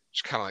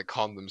just kind of like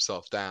calm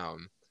themselves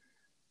down.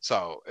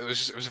 So it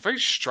was a very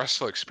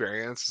stressful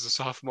experience as a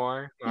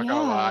sophomore. I'm not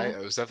gonna lie,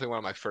 it was definitely one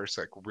of my first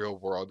like real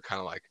world kind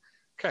of like,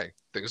 okay,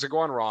 things are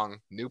going wrong,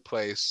 new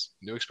place,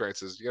 new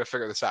experiences. You gotta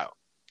figure this out.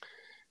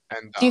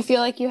 And do you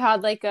feel like you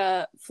had like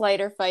a fight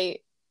or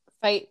flight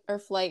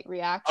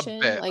reaction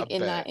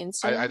in that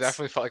instance? I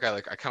definitely felt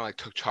like I kind of like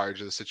took charge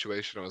of the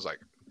situation and was like,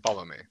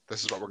 follow me.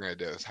 This is what we're gonna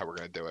do. This is how we're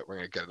gonna do it. We're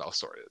gonna get it all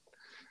sorted.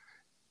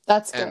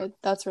 That's good.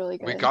 That's really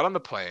good. We got on the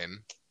plane.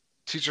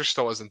 Teacher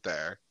still wasn't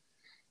there.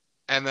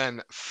 And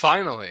then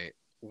finally,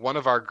 one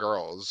of our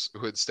girls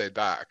who had stayed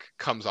back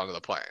comes onto the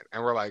plane.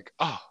 And we're like,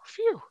 oh,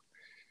 phew.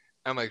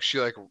 And like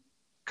she like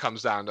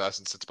comes down to us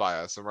and sits by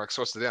us. And we're like,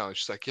 so what's the deal? And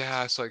she's like,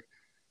 yeah, it's like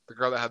the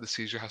girl that had the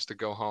seizure has to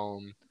go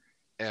home.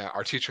 And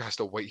our teacher has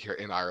to wait here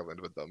in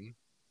Ireland with them.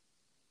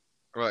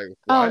 And we're like,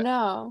 what? Oh,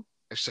 no.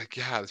 And she's like,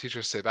 yeah, the teacher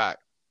has to stay back.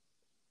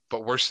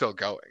 But we're still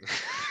going.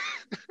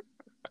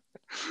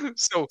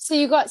 So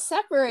you got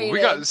separated,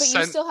 but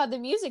you still had the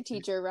music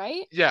teacher,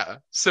 right? Yeah.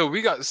 So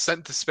we got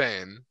sent to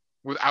Spain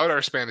without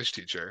our Spanish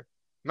teacher.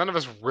 None of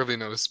us really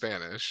know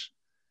Spanish.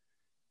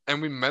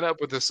 And we met up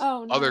with this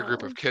other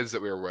group of kids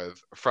that we were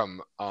with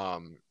from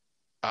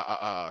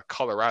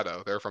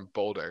Colorado. They were from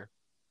Boulder.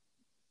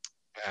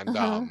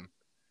 And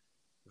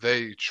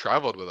they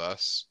traveled with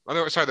us. Oh,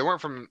 they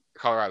weren't from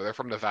Colorado. They're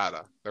from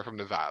Nevada.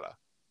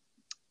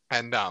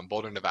 And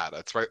Boulder, Nevada.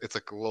 It's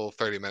like a little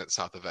 30 minutes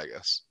south of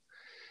Vegas.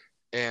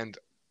 And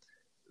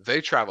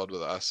they traveled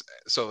with us.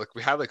 So like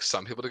we had like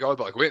some people to go with,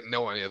 but like we didn't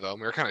know any of them.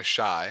 We were kind of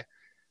shy.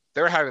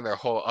 They were having their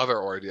whole other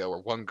ordeal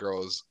where one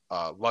girl's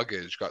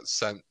luggage got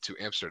sent to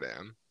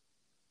Amsterdam.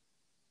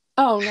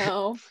 Oh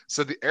no.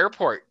 So the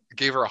airport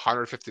gave her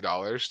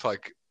 $150 to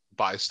like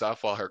buy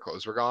stuff while her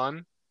clothes were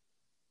gone.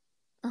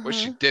 Which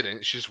she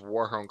didn't. She just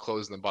wore her own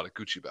clothes and then bought a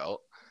Gucci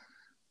belt.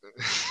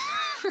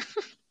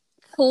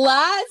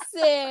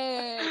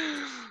 Classic.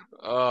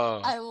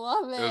 Oh, I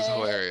love it. It was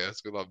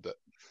hilarious. We loved it.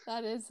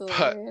 That is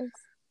hilarious.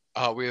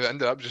 But we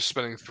ended up just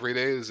spending 3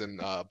 days in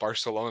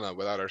Barcelona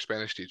without our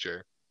Spanish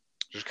teacher,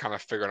 just kind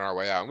of figuring our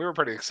way out. And we were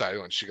pretty excited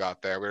when she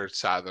got there. We were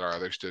sad that our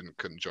other student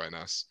couldn't join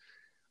us,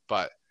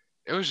 but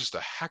it was just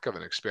a heck of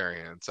an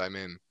experience. I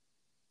mean,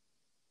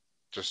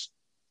 just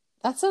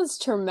that sounds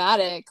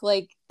traumatic.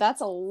 Like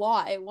that's a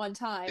lot at one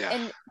time. Yeah.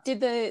 And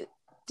did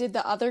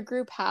the other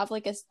group have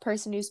like a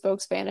person who spoke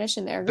Spanish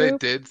in their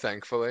group? They did,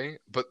 thankfully,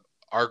 but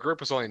our group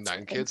was only That's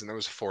 9 good. kids and there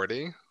was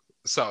 40.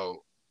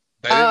 So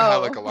they didn't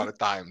have like Oh. a lot of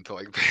time to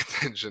like pay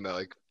attention to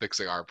like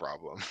fixing our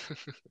problem.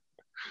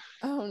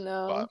 Oh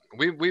But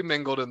no. we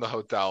mingled in the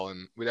hotel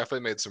and we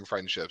definitely made some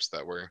friendships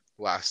that were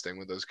lasting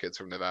with those kids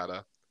from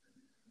Nevada.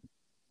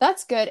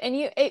 That's good. And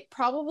it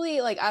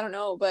probably like I don't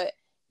know, but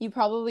you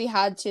probably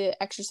had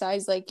to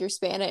exercise like your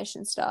Spanish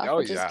and stuff, Oh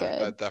which is yeah,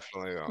 good. that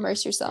definitely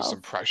Immerse was some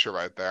yourself. pressure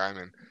right there. I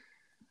mean,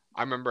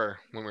 I remember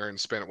when we were in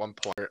Spain at one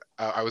point,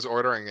 I was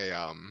ordering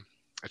a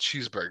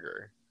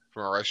cheeseburger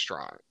from a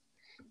restaurant,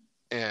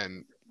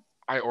 and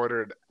I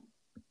ordered.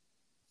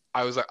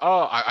 I was like,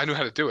 oh, I knew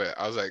how to do it.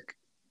 I was like,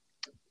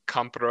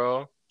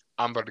 compro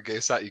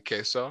hamburguesa y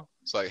queso.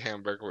 It's like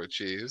hamburger with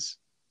cheese.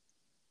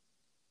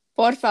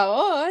 Por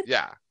favor.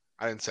 Yeah,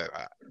 I didn't say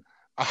that.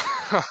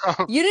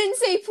 You didn't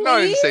say No,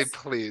 I didn't say please?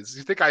 please.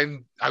 You think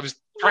I was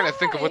trying to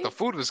think of what Why? the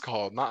food was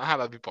called, not how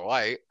to be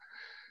polite.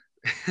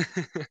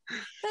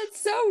 That's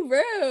so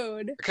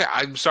rude. Okay,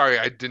 I'm sorry.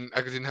 I didn't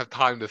have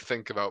time to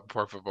think about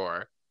por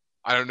favor.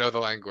 I don't know the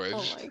Oh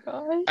language. my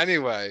gosh.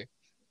 Anyway,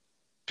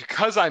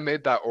 because I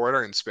made that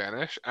order in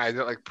Spanish and I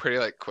did it like pretty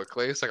like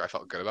quickly, so like I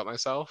felt good about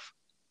myself.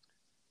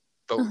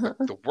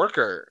 The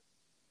worker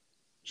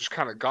just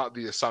kind of got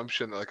the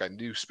assumption that like I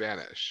knew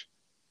Spanish.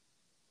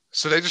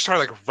 So they just started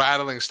like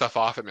rattling stuff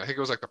off at me. I think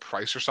it was like the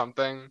price or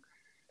something.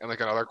 And like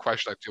another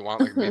question, like, do you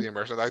want like medium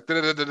or something? Like,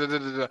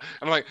 da-da-da-da-da-da-da.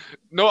 I'm like,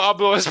 no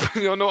hablo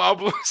español, no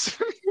hablo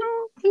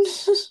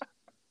español.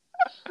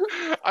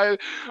 I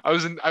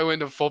I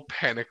went into full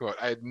panic mode.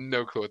 I had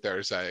no clue what they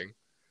were saying.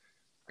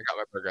 I got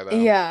my burger though.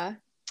 Yeah.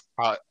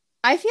 Uh,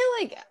 I feel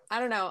like I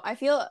don't know. I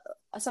feel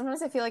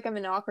sometimes I feel like I'm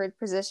in an awkward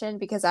position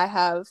because I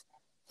have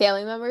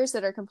family members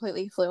that are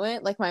completely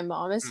fluent. Like my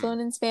mom is hmm,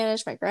 fluent in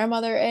Spanish, my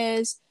grandmother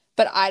is,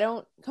 but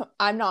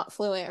I'm not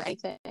fluent or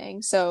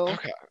anything. So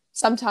okay,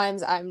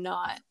 sometimes I'm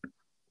not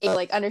able to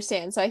like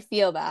understand. So I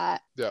feel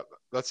that. yeah,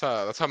 that's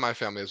how my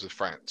family is with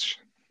French.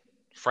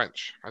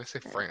 French. I say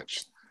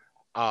French.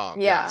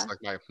 Yeah, it's Yeah.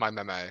 like my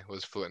meme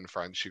was fluent in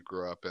French. She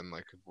grew up in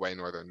like way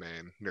northern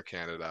Maine, near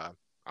Canada,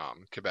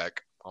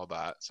 Quebec, all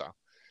that. So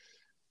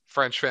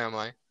French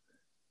family.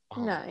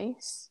 Um,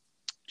 Nice.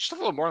 just a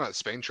little more on that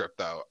Spain trip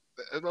though.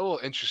 A little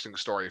interesting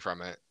story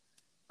from it.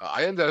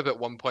 I ended up at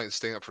one point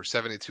staying up for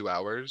 72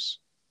 hours.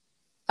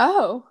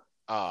 Oh.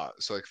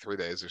 So like 3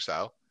 days or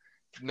so,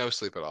 no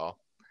sleep at all.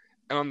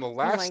 And on the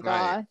Oh my last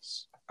night,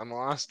 gosh. on the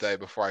last day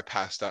before I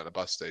passed out at a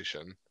bus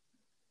station,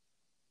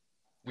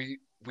 we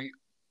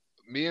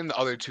me and the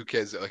other 2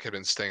 kids that like had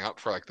been staying up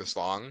for like this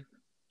long,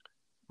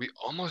 we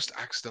almost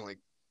accidentally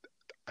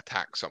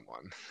attacked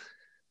someone.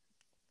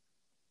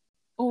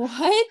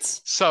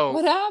 What? So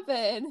What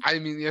happened? I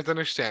mean, you have to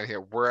understand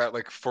here, we're at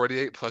like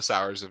 48 plus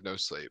hours of no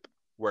sleep.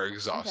 We're Okay,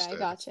 exhausted,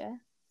 gotcha.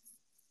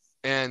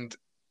 and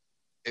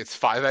it's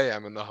 5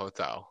 a.m. in the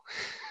hotel.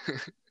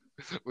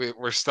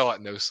 We're still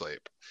at no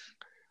sleep.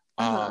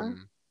 Uh-huh.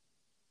 Um,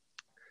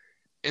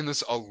 and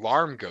this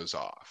alarm goes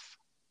off,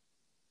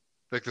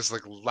 like this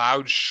like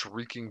loud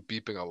shrieking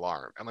beeping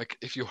alarm, and like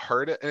if you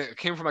heard it, and it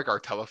came from like our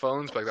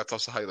telephones, but like that's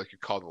also how you like you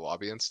call the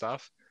lobby and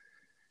stuff.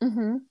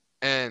 Mm-hmm.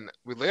 And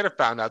we later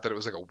found out that it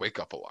was like a wake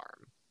up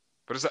alarm,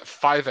 but it's at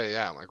 5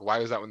 a.m. Like why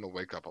is that when the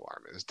wake up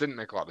alarm is? Didn't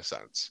make a lot of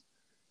sense.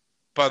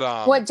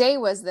 But What day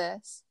was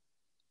this?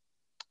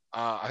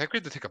 I think we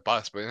had to take a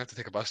bus, but we didn't have to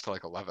take a bus till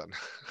like 11.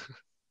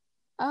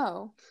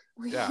 Oh,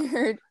 Yeah,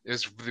 weird. it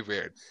was really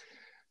weird.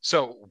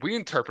 So we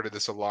interpreted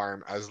this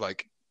alarm as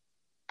like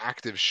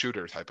active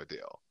shooter type of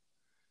deal.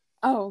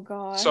 Oh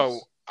So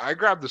gosh. I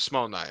grabbed the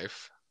small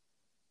knife.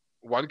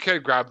 One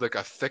kid grabbed like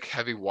a thick,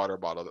 heavy water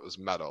bottle that was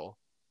metal,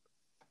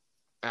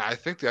 and I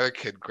think the other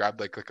kid grabbed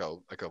like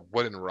a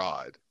wooden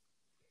rod.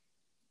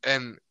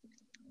 And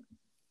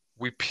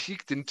we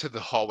peeked into the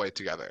hallway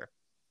together,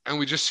 and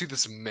we just see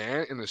this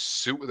man in a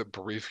suit with a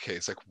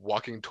briefcase like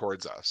walking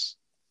towards us.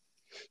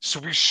 So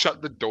we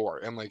shut the door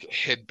and like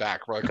hid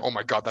back. We're like, oh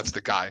my god, that's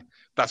the guy.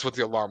 That's what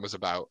the alarm was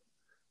about.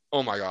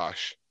 Oh my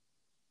gosh.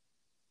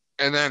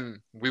 And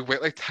then we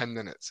wait like 10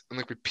 minutes and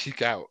like we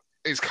peek out.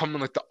 He's coming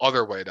like the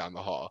other way down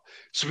the hall.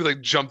 So we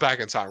like jump back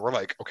inside. We're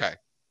like, okay,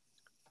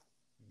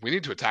 we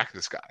need to attack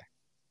this guy.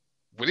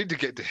 We need to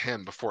get to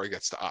him before he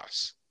gets to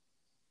us.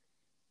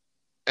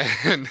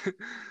 And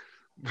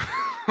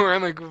we're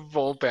in like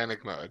full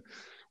panic mode.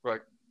 We're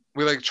like,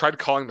 we like tried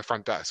calling the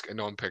front desk and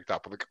no one picked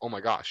up. We're like, oh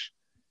my gosh,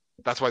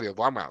 that's why the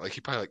alarm went out. Like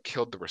he probably like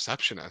killed the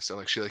receptionist and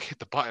like she like hit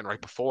the button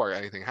right before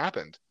anything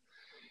happened.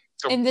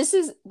 So And this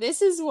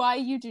is why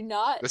you do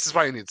not this is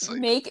why you need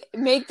sleep.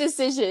 make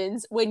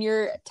decisions when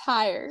you're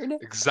tired.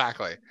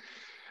 Exactly.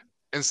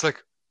 And it's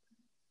like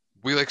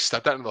we like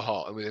stepped out into the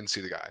hall and we didn't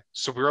see the guy.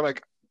 So we were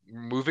like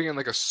moving in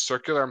like a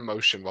circular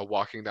motion while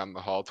walking down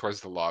the hall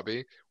towards the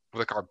lobby with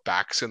like our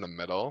backs in the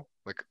middle,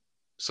 like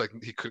so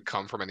like he could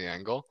come from any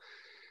angle.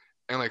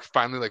 And like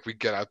finally like we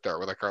get out there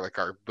with like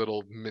our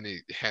little mini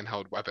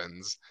handheld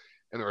weapons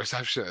and the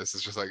receptionist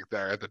is just like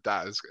there at the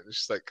desk and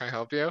she's like, can I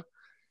help you?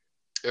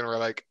 And we're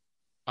like,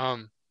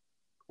 um,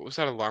 what was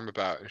that alarm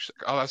about? And she's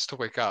like, oh, that's to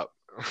wake up.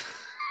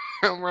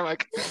 And we're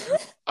like,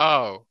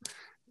 oh.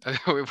 And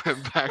then we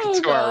went back Oh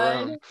to our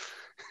God. room.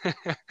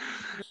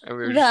 And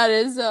we were just, That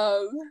is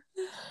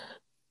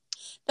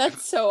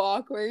that's so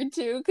awkward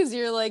too, because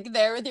you're like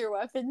there with your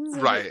weapons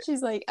and right.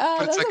 she's like,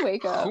 But it's doesn't like,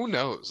 wake up. who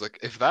knows? Like,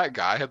 if that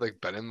guy had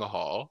like been in the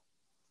hall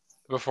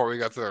before we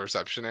got to the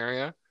reception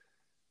area,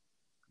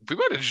 we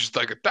might have just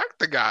like attacked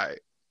the guy.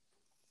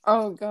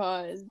 Oh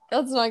God.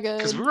 That's not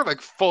Because we good. were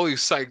like fully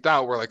psyched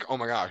out. We're like, oh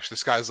my gosh,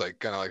 this guy's like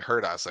gonna like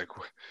hurt us. Like,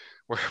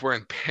 we're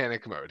in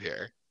panic mode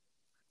here.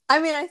 I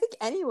mean, I think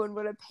anyone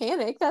would have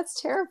panicked.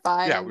 That's Yeah, we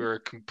terrifying. were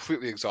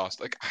completely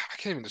exhausted. Like, I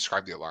can't even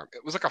describe the alarm.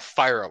 It was like a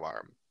fire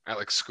alarm at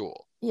like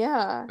school.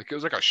 Yeah. Like, it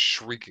was like a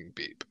shrieking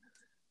beep.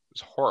 It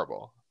was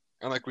horrible.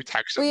 And like we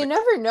texted Well, in you the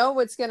never know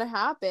what's gonna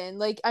happen.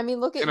 Like, I mean,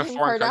 look at in a Kim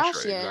foreign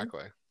country, Kardashian.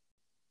 exactly.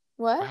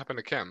 What What? happened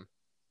to Kim?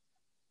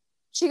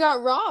 She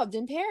got robbed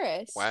in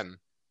Paris. When?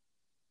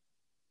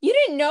 You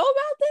didn't know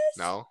about this?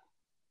 No.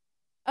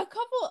 A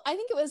couple, I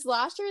think it was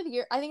last year or the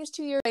year, I think it was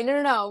 2 years.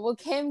 No. Well,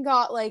 Kim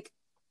got like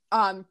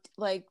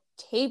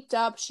taped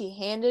up. She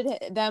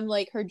handed them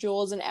like her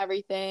jewels and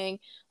everything,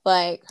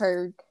 like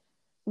her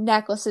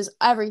necklaces,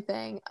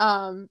 everything.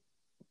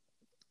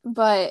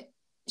 But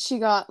she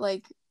got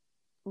like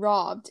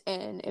robbed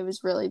and it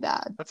was really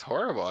bad. That's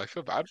horrible. I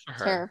feel bad for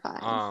her. Terrifying.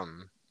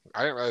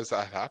 I didn't realize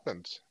that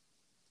happened.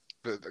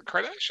 The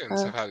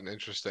Kardashians have had an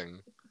interesting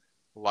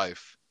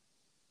life.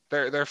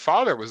 Their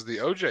father was the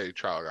OJ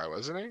trial guy,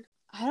 wasn't he?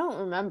 I don't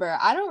remember.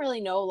 I don't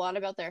really know a lot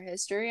about their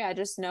history. I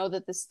just know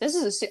that this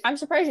is I'm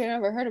surprised you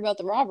never heard about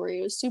the robbery.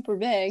 It was super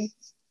big.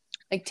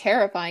 Like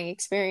terrifying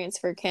experience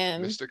for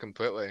Kim. Missed it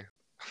completely.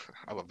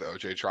 I love the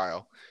OJ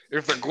trial.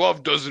 If the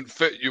glove doesn't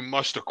fit, you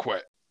must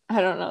acquit.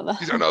 I don't know that.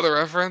 You don't know the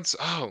reference?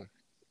 Oh.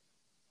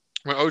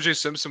 When OJ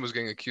Simpson was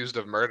getting accused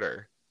of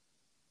murder,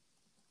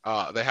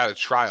 they had a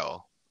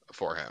trial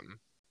for him.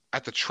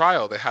 At the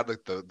trial, they had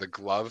like the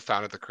glove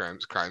found at the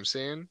crime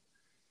scene,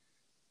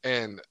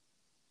 and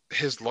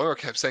his lawyer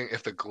kept saying,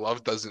 if the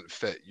glove doesn't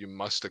fit, you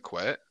must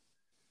acquit.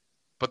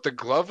 But the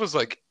glove was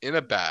like in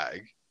a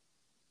bag.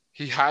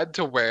 He had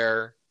to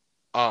wear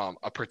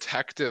a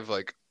protective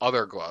like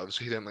other glove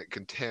so he didn't like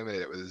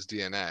contaminate it with his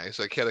DNA.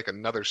 So like he had like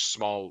another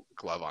small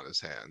glove on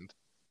his hand.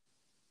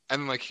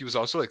 And like he was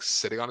also like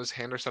sitting on his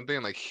hand or something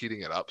and like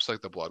heating it up so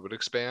like the blood would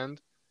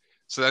expand.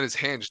 So then his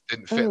hand just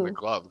didn't fit in the Ooh.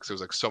 glove because there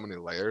was like so many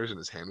layers and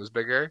his hand was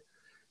bigger.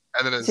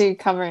 And then So you're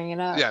covering it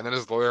up. yeah, and then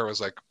his lawyer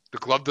was like, the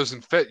glove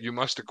doesn't fit, you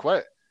must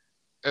acquit.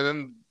 And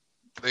then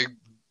they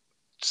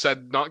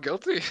said not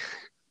guilty.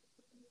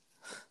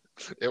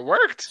 It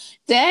worked.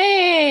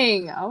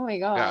 Dang! Oh my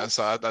Yeah, gosh.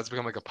 so that's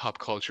become like a pop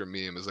culture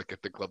meme. Is like if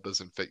the glove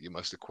doesn't fit, you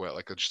must acquit.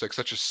 Like it's just like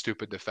such a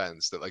stupid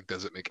defense that like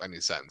doesn't make any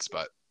sense,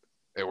 but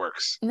it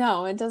works.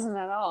 No, it doesn't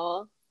at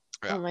all.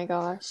 Yeah. Oh my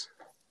gosh.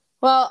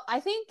 Well, I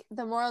think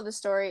the moral of the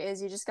story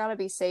is you just gotta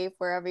be safe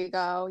wherever you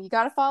go. You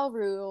gotta follow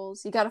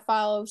rules. You gotta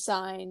follow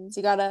signs.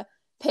 You gotta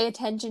pay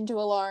attention to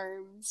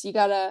alarms. You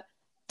gotta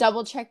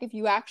double check if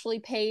you actually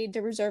paid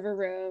to reserve a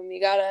room. You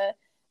gotta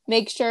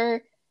make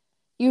sure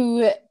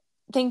you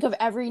think of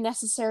every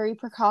necessary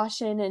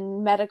precaution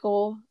and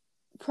medical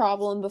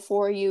problem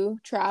before you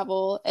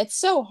travel. It's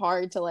so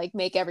hard to like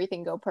make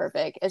everything go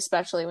perfect,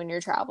 especially when you're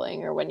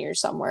traveling or when you're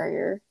somewhere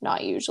you're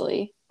not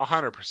usually.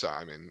 100%.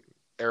 I mean,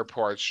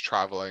 airports,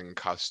 traveling,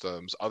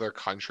 customs, other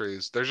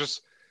countries. There's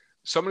just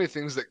so many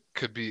things that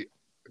could be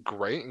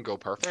great and go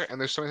perfect,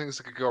 and there's so many things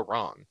that could go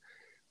wrong.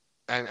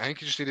 And I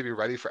think you just need to be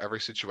ready for every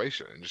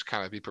situation and just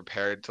kind of be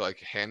prepared to like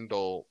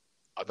handle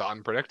the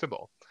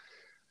unpredictable.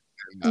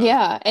 And,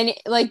 Yeah, and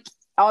like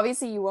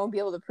obviously you won't be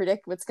able to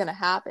predict what's going to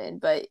happen,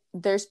 but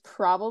there's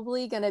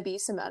probably going to be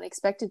some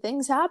unexpected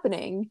things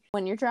happening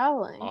when you're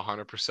traveling.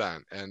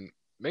 100%. And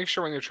make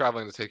sure when you're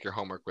traveling to take your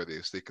homework with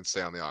you so you can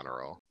stay on the honor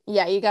roll.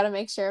 Yeah, you got to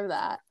make sure of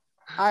that.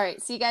 All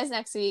right, see you guys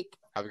next week.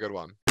 Have a good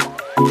one.